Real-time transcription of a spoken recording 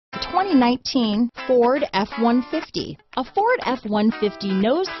2019 Ford F-150. A Ford F-150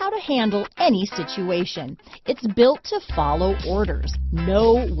 knows how to handle any situation. It's built to follow orders,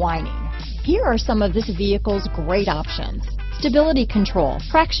 no whining. Here are some of this vehicle's great options: stability control,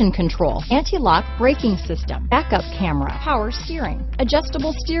 traction control, anti-lock braking system, backup camera, power steering,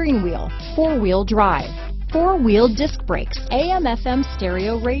 adjustable steering wheel, four-wheel drive, four-wheel disc brakes, AM/FM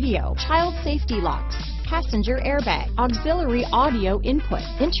stereo radio, child safety locks, passenger airbag, auxiliary audio input,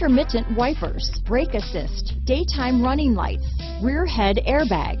 intermittent wipers, brake assist, daytime running lights, rear head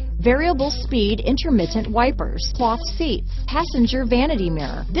airbag, variable speed intermittent wipers, cloth seats, passenger vanity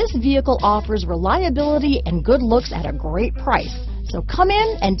mirror. This vehicle offers reliability and good looks at a great price. So come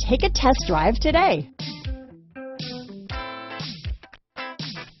in and take a test drive today.